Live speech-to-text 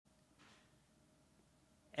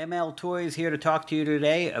ML Toys here to talk to you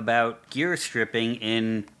today about gear stripping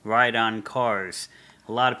in ride-on cars.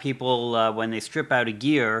 A lot of people, when they strip out a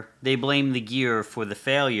gear, they blame the gear for the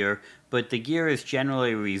failure, but the gear is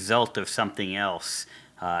generally a result of something else.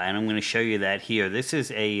 And I'm going to show you that here. This is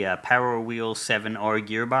a Power Wheel 7R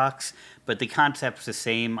gearbox, but the concept's the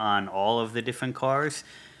same on all of the different cars.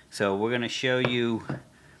 So we're going to show you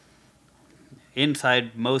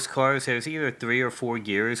inside most cars, there's either 3 or 4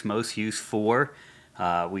 gears. Most use 4.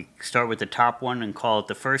 We start with the top one and call it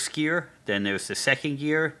the first gear. Then there's the second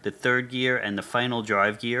gear, the third gear, and the final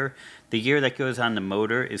drive gear. The gear that goes on the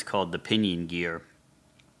motor is called the pinion gear.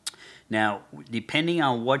 Now, depending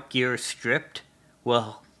on what gear is stripped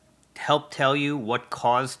will help tell you what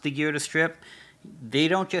caused the gear to strip. They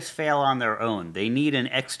don't just fail on their own. They need an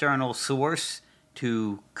external source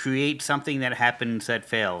to create something that happens that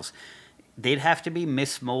fails. They'd have to be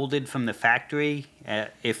mismolded from the factory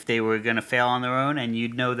if they were going to fail on their own, and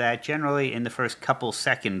you'd know that generally in the first couple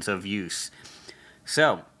seconds of use.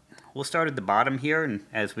 So, we'll start at the bottom here and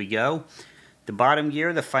as we go. The bottom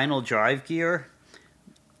gear, the final drive gear,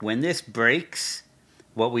 when this breaks,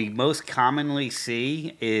 what we most commonly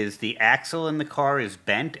see is the axle in the car is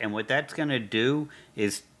bent, and what that's going to do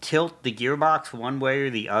is tilt the gearbox one way or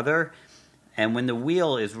the other. And when the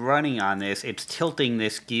wheel is running on this, it's tilting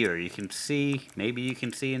this gear. You can see, maybe you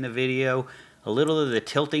can see in the video, a little of the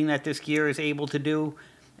tilting that this gear is able to do.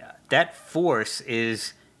 That force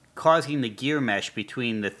is causing the gear mesh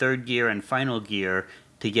between the third gear and final gear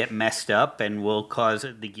to get messed up and will cause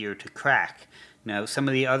the gear to crack. Now, some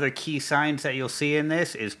of the other key signs that you'll see in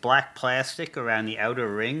this is black plastic around the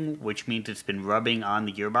outer ring, which means it's been rubbing on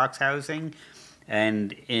the gearbox housing.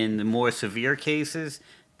 And in the more severe cases,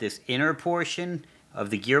 this inner portion of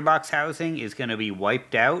the gearbox housing is going to be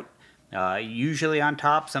wiped out, usually on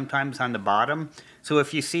top, sometimes on the bottom. So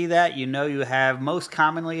if you see that, you know you have most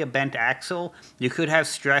commonly a bent axle. You could have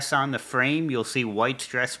stress on the frame. You'll see white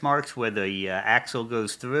stress marks where the axle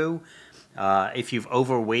goes through. If you've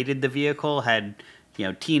overweighted the vehicle, had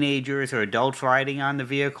teenagers or adults riding on the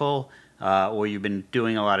vehicle, or you've been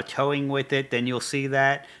doing a lot of towing with it, then you'll see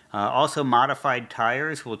that. Also, modified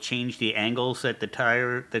tires will change the angles that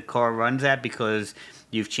the car runs at because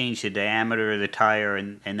you've changed the diameter of the tire,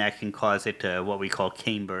 and that can cause it to what we call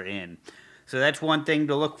camber in. So that's one thing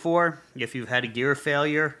to look for if you've had a gear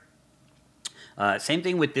failure. Same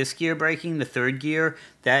thing with this gear breaking, the third gear.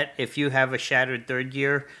 That if you have a shattered third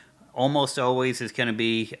gear, almost always is going to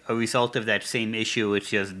be a result of that same issue. It's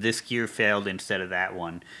just this gear failed instead of that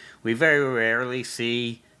one. We very rarely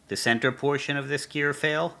see the center portion of this gear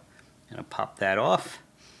fail. I'm going to pop that off.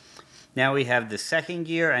 Now we have the second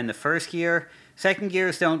gear and the first gear. Second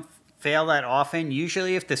gears don't fail that often.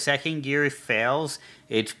 Usually if the second gear fails,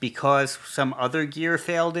 it's because some other gear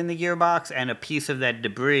failed in the gearbox and a piece of that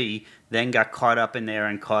debris then got caught up in there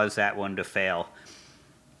and caused that one to fail.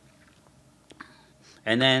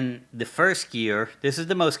 And then the first gear, this is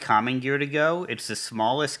the most common gear to go. It's the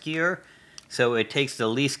smallest gear, so it takes the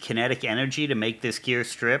least kinetic energy to make this gear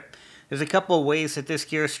strip. There's a couple of ways that this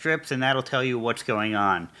gear strips, and that'll tell you what's going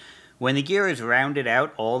on. When the gear is rounded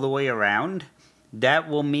out all the way around, that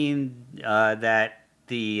will mean that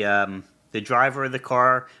the driver of the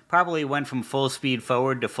car probably went from full speed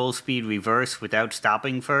forward to full speed reverse without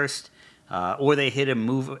stopping first, or they hit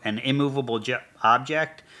an immovable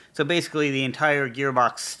object. So basically the entire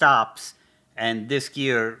gearbox stops, and this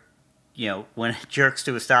gear, when it jerks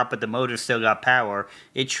to a stop but the motor's still got power,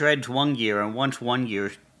 it shreds one gear, and once one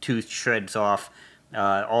gear tooth shreds off,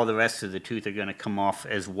 all the rest of the tooth are going to come off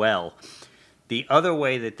as well. The other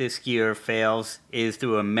way that this gear fails is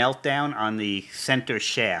through a meltdown on the center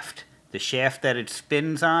shaft. The shaft that it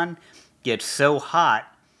spins on gets so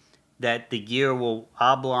hot that the gear will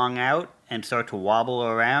oblong out and start to wobble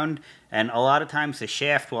around, and a lot of times the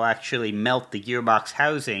shaft will actually melt the gearbox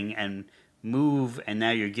housing and move, and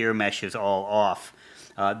now your gear mesh is all off.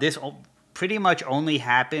 This pretty much only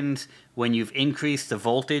happens when you've increased the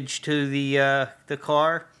voltage to the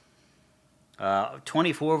car.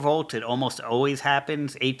 24 volts, it almost always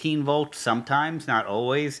happens. 18 volts sometimes, not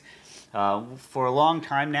always. For a long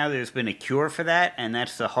time now, there's been a cure for that, and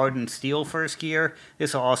that's the hardened steel first gear.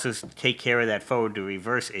 This will also take care of that forward to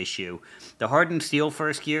reverse issue. The hardened steel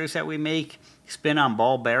first gears that we make spin on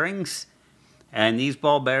ball bearings, and these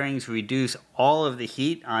ball bearings reduce all of the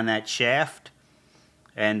heat on that shaft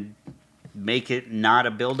and make it not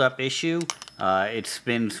a buildup issue. It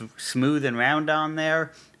spins smooth and round on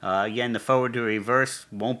there. Again, the forward to reverse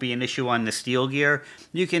won't be an issue on the steel gear.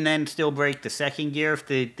 You can then still break the second gear if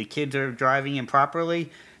the kids are driving improperly.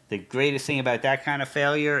 The greatest thing about that kind of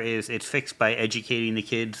failure is it's fixed by educating the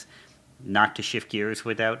kids not to shift gears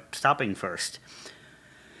without stopping first.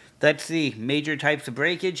 That's the major types of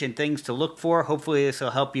breakage and things to look for. Hopefully this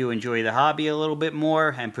will help you enjoy the hobby a little bit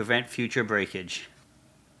more and prevent future breakage.